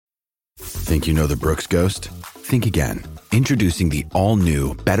Think you know the Brooks Ghost? Think again. Introducing the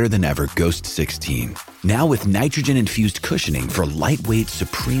all-new, better-than-ever Ghost 16. Now with nitrogen-infused cushioning for lightweight,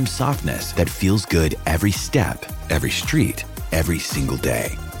 supreme softness that feels good every step, every street, every single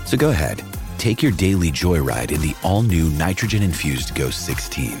day. So go ahead, take your daily joyride in the all-new nitrogen-infused Ghost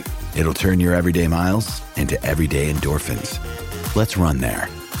 16. It'll turn your everyday miles into everyday endorphins. Let's run there.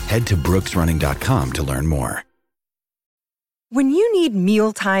 Head to brooksrunning.com to learn more. When you need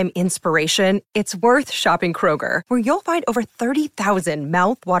mealtime inspiration, it's worth shopping Kroger, where you'll find over 30,000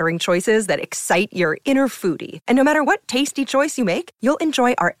 mouth-watering choices that excite your inner foodie. And no matter what tasty choice you make, you'll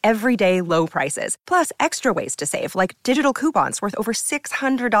enjoy our everyday low prices, plus extra ways to save, like digital coupons worth over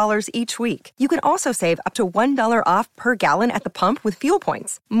 $600 each week. You can also save up to $1 off per gallon at the pump with fuel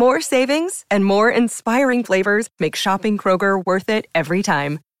points. More savings and more inspiring flavors make shopping Kroger worth it every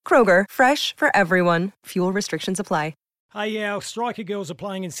time. Kroger, fresh for everyone. Fuel restrictions apply. Hey, our striker girls are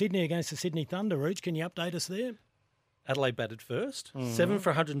playing in Sydney against the Sydney Thunder. Rooch, can you update us there? Adelaide batted first, 7 for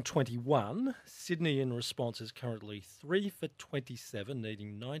 121. Sydney in response is currently 3 for 27,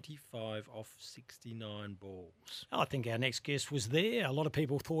 needing 95 off 69 balls. I think our next guest was there. A lot of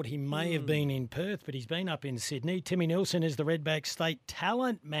people thought he may have been in Perth, but he's been up in Sydney. Timmy Nielsen is the Redback State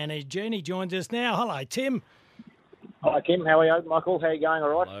Talent Manager, and he joins us now. Hello, Tim. Hi, Kim. How are you? Michael, how are you going? All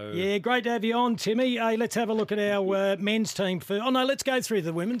right? Hello. Yeah, great to have you on, Timmy. Hey, let's have a look at our men's team first. Oh, no, let's go through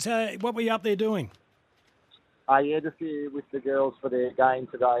the women's. What were you up there doing? Just here with the girls for their game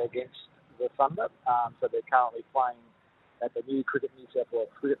today against the Thunder. So they're currently playing at the new Cricket New South Wales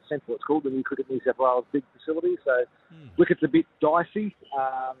Cricket Centre. It's called the new Cricket New South Wales big facility. So wicket's a bit dicey.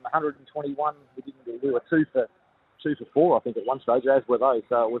 121. We were 2 for 4, I think, at one stage, as were they.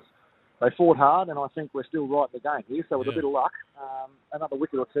 So they fought hard, and I think we're still right in the game here. So with a bit of luck, another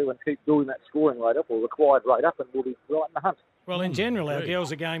wicket or two and keep building that scoring rate up, or required rate up, and we'll be right in the hunt. Well, in general, our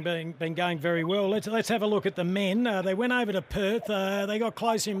girls are been going very well. Let's have a look at the men. They went over to Perth. They got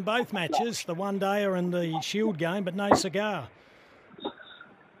close in both matches, the one-dayer and the Shield game, but no cigar.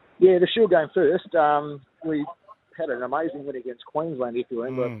 Yeah, the Shield game first. We had an amazing win against Queensland, if you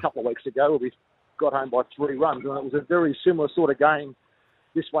remember, a couple of weeks ago, where we got home by 3 runs, and it was a very similar sort of game,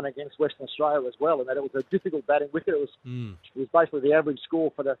 this one against Western Australia as well, and that it was a difficult batting wicket. It was basically the average score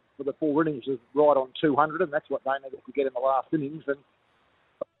for the 4 innings was right on 200, and that's what they needed to get in the last innings, and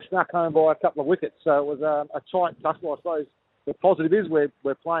snuck home by a couple of wickets. So it was a tight tussle. I suppose the positive is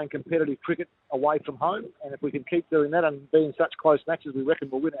we're playing competitive cricket away from home, and if we can keep doing that and be in such close matches, we reckon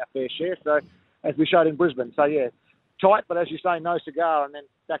we'll win our fair share. So as we showed in Brisbane, so yeah, tight, but as you say, no cigar, and then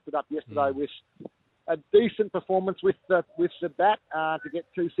backed it up yesterday with a decent performance with the bat to get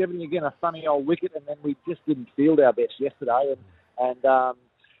 270 again, a funny old wicket, and then we just didn't field our best yesterday. And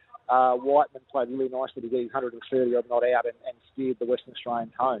Whiteman played really nicely to get his 130 odd not out and steered the Western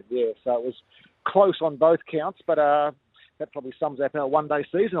Australians home. Yeah, so it was close on both counts, but that probably sums up our one-day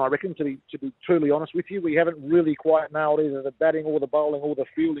season, I reckon. To be truly honest with you, we haven't really quite nailed either the batting or the bowling or the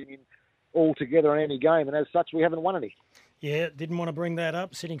fielding in all together in any game, and as such, we haven't won any. Yeah, didn't want to bring that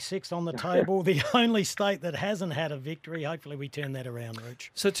up. Sitting 6th on the table, the only state that hasn't had a victory. Hopefully we turn that around,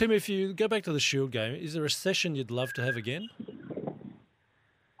 Rich. So, Tim, if you go back to the Shield game, is there a session you'd love to have again?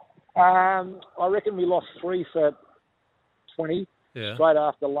 I reckon we lost 3 for 20 straight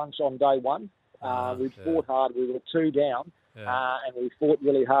after lunch on day one. We fought hard. We were 2 down, and we fought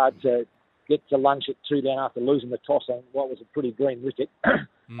really hard to get to lunch at 2 down after losing the toss on what was a pretty green wicket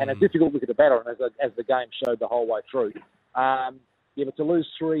and a difficult wicket to bat on, as the game showed the whole way through. But to lose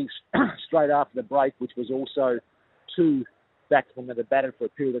 3 straight after the break, which was also 2 batsmen that had batted for a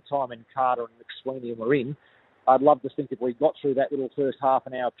period of time in Carter and McSweeney and were in, I'd love to think if we got through that little first half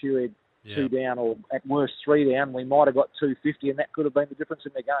an hour period 2 down, or at worst 3 down, we might have got 250, and that could have been the difference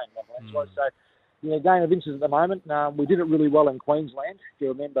in the game. So, game of inches at the moment. We did it really well in Queensland. If you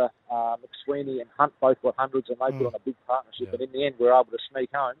remember, McSweeney and Hunt both got hundreds, and they put on a big partnership. But in the end, we were able to sneak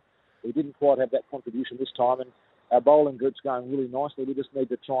home. We didn't quite have that contribution this time, and our bowling group's going really nicely. We just need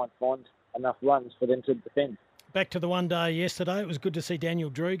to try and find enough runs for them to defend. Back to the one day yesterday, it was good to see Daniel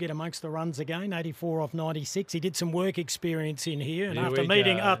Drew get amongst the runs again, 84 off 96. He did some work experience in here, and after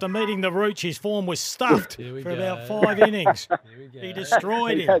meeting the Rooch, his form was stuffed for about 5 innings. He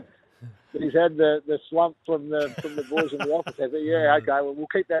destroyed him. But he's had the slump from the boys in the office. Yeah, okay, well, we'll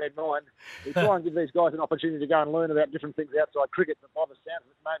keep that in mind. We try and give these guys an opportunity to go and learn about different things outside cricket, but by the sound of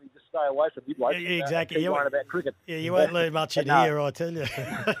it, maybe just stay away from midway. Yeah, exactly. Keep worrying about cricket. Yeah, you won't learn much in here, I tell you.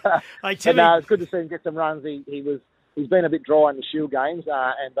 Hey, Timmy. No, it's good to see him get some runs. He's been a bit dry in the Shield games,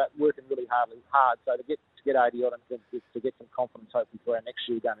 but working really hard. So to get to get 80 on him to get some confidence, hopefully, for our next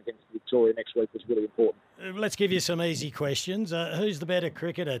Shield game against Victoria next week was really important. Let's give you some easy questions. Who's the better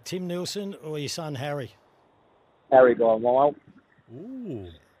cricketer, Tim Nielsen or your son Harry? Harry by a mile. Ooh.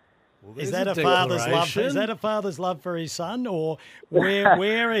 Well, is that a father's love? Is that a father's love for his son, or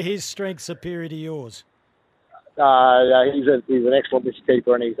where are his strengths superior to yours? He's an excellent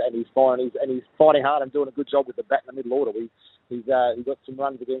wicketkeeper, and he's fine. He's fighting hard and doing a good job with the bat in the middle order. He got some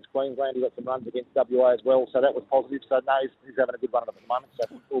runs against Queensland. He got some runs against WA as well, so that was positive. So no, he's having a good run at the moment.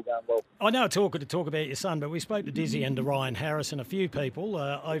 So it's all going well. I know it's awkward to talk about your son, but we spoke to Dizzy and to Ryan Harris and a few people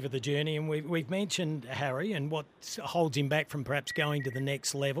over the journey, and we've mentioned Harry and what holds him back from perhaps going to the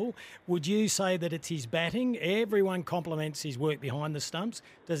next level. Would you say that it's his batting? Everyone compliments his work behind the stumps.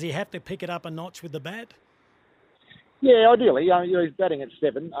 Does he have to pick it up a notch with the bat? Yeah, ideally. He's batting at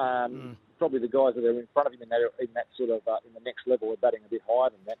 7. Probably the guys that are in front of him in that sort of in the next level are batting a bit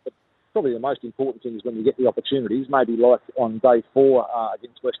higher than that. But probably the most important thing is when you get the opportunities. Maybe like on day 4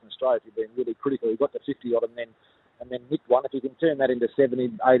 against Western Australia, if you've been really critical, he got to 50 odd and then nicked one. If you can turn that into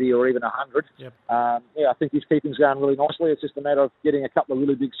 70, 80, or even 100, yep. I think his keeping's going really nicely. It's just a matter of getting a couple of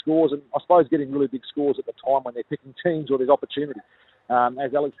really big scores, and I suppose getting really big scores at the time when they're picking teams or there's opportunity.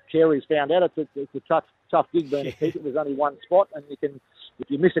 As Alex Carey's found out, it's a tough gig being a keeper. There's only one spot, and if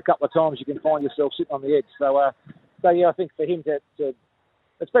you miss a couple of times, you can find yourself sitting on the edge. So I think for him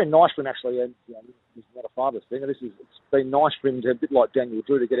it's been nice for him actually. And this is not a father's thing. It's been nice for him to, a bit like Daniel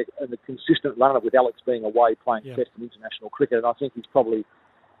Drew, to get a consistent run of it with Alex being away playing Test and international cricket. And I think he's probably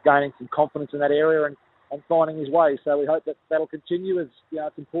gaining some confidence in that area and finding his way. So we hope that'll continue. As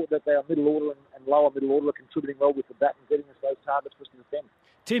it's important that our middle order and lower middle order are contributing well with the bat and getting us those targets for us to defend.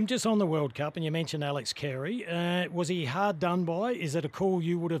 Tim, just on the World Cup, and you mentioned Alex Carey, was he hard done by? Is it a call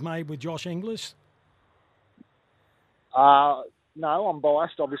you would have made with Josh Inglis? No, I'm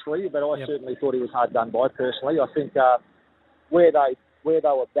biased, obviously, but I certainly thought he was hard done by personally. I think where they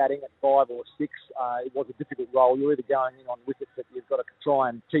were batting at 5 or 6, it was a difficult role. You're either going in on wickets that you've got to try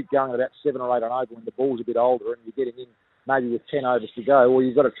and keep going at about 7 or 8 on over when the ball's a bit older and you're getting in maybe with 10 overs to go, or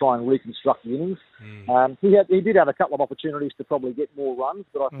you've got to try and reconstruct the innings. He did have a couple of opportunities to probably get more runs,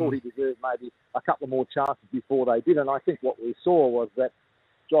 but I thought he deserved maybe a couple more chances before they did. And I think what we saw was that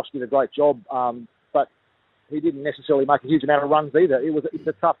Josh did a great job, but he didn't necessarily make a huge amount of runs either. It's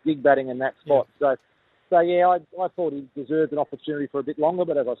a tough gig batting in that spot. Yeah. So I thought he deserved an opportunity for a bit longer,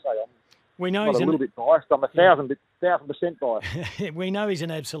 but as I say, I'm not a little bit biased. I'm 1,000% biased. We know he's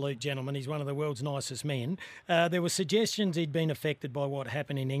an absolute gentleman. He's one of the world's nicest men. There were suggestions he'd been affected by what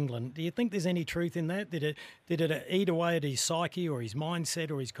happened in England. Do you think there's any truth in that? Did it eat away at his psyche or his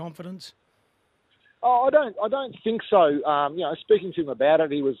mindset or his confidence? Oh, I don't think so. Speaking to him about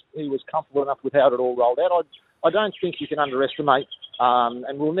it, he was comfortable enough with how it all rolled out. I don't think you can underestimate,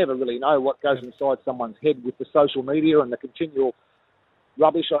 and we'll never really know what goes inside someone's head with the social media and the continual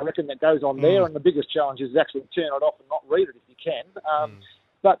rubbish, I reckon, that goes on there. And the biggest challenge is actually turn it off and not read it if you can.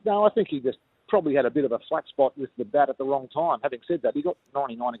 But no, I think he just probably had a bit of a flat spot with the bat at the wrong time. Having said that, he got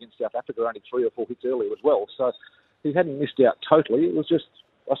 99 against South Africa, only 3 or 4 hits earlier as well. So he hadn't missed out totally. It was just,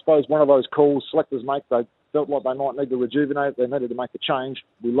 I suppose, one of those calls selectors make. They felt like they might need to rejuvenate. They needed to make a change.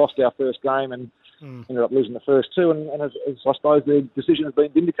 We lost our first game and ended up losing the first 2. And as I suppose the decision has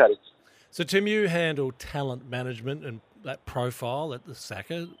been vindicated. So, Tim, you handle talent management and that profile at the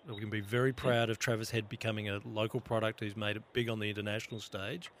SACA. We can be very proud of Travis Head becoming a local product who's made it big on the international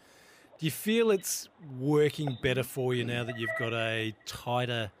stage. Do you feel it's working better for you now that you've got a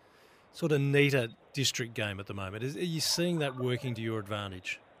tighter, sort of neater district game at the moment? Are you seeing that working to your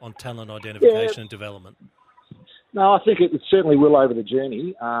advantage on talent identification and development? No, I think it certainly will over the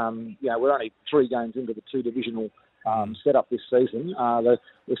journey. We're only 3 games into the 2 divisional setup this season.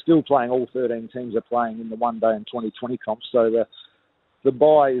 We're still playing, all 13 teams are playing in the 1 day and 2020 comps, so the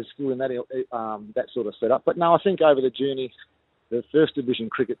bye is still in that sort of setup. But no, I think over the journey, the first division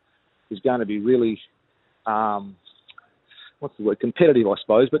cricket is going to be really, competitive, I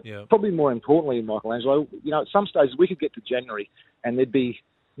suppose. But probably more importantly, Michelangelo, at some stages we could get to January and there'd be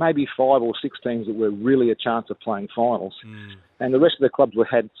maybe 5 or 6 teams that were really a chance of playing finals. And the rest of the clubs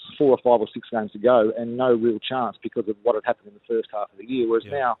had 4 or 5 or 6 games to go and no real chance because of what had happened in the first half of the year. Whereas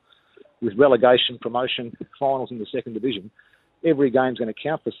now, with relegation, promotion, finals in the second division, every game's going to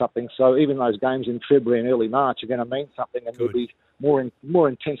count for something. So even those games in February and early March are going to mean something, and there'll be more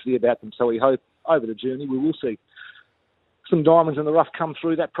intensity about them. So we hope over the journey we will see some diamonds in the rough come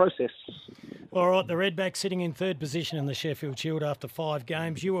through that process. All right, the Redbacks sitting in 3rd position in the Sheffield Shield after 5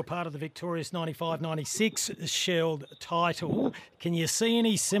 games. You were part of the victorious 95-96 Shield title. Can you see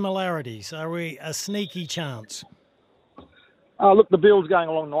any similarities? Are we a sneaky chance? Look, the build's going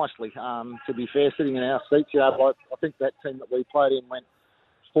along nicely. To be fair, sitting in our seats, I think that team that we played in went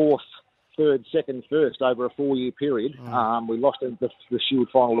fourth, third, second, first over a 4-year period. We lost in the Shield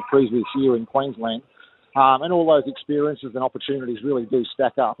final the previous year in Queensland. And all those experiences and opportunities really do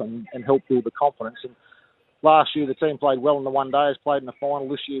stack up and help build the confidence. And last year, the team played well in the one days, played in the final.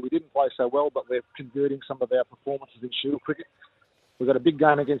 This year, we didn't play so well, but we're converting some of our performances in Shield cricket. We've got a big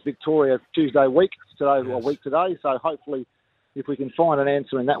game against Victoria Tuesday week, a week today. So hopefully, if we can find an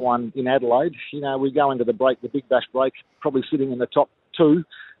answer in that one in Adelaide, we go into the Big Bash break, probably sitting in the top 2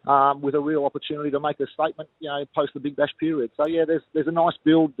 with a real opportunity to make a statement, post the Big Bash period. So, there's a nice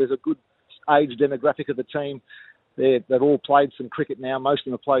build. There's a good age demographic of the team. They've all played some cricket now. Most of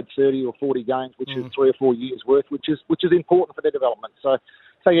them have played 30 or 40 games, which is 3 or 4 years worth, which is important for their development. So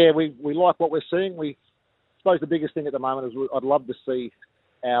we like what we're seeing. I suppose the biggest thing at the moment is I'd love to see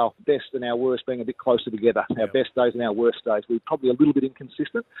our best and our worst being a bit closer together. Our best days and our worst days. We're probably a little bit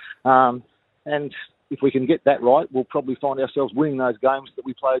inconsistent. And if we can get that right, we'll probably find ourselves winning those games that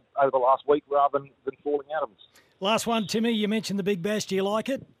we played over the last week rather than falling out of them. Last one, Timmy, you mentioned the Big Bash. Do you like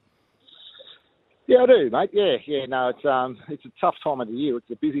it? Yeah, I do, mate. Yeah. No, it's a tough time of the year. It's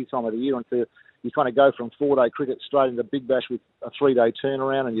a busy time of the year, and you kind of go from 4-day cricket straight into Big Bash with a 3-day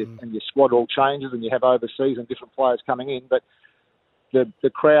turnaround, and your squad all changes, and you have overseas and different players coming in. But the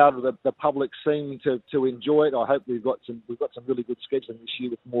crowd, the public seem to enjoy it. I hope we've got some really good scheduling this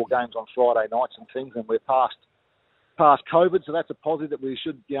year with more games on Friday nights and things, and we're past COVID, so that's a positive that we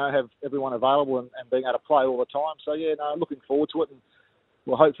should have everyone available and being able to play all the time. So looking forward to it. And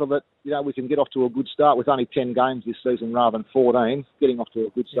we're hopeful that we can get off to a good start with only 10 games this season rather than 14. Getting off to a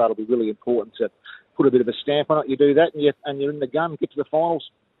good start will be really important to put a bit of a stamp on it. You do that and you're in the gun, get to the finals,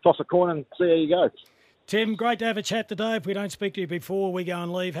 toss a coin and see how you go. Tim, great to have a chat today. If we don't speak to you before we go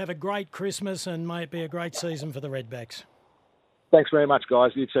and leave, have a great Christmas and may it be a great season for the Redbacks. Thanks very much,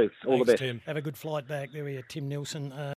 guys. You too. All the best. Tim. Have a good flight back. There we are, Tim NIELSEN.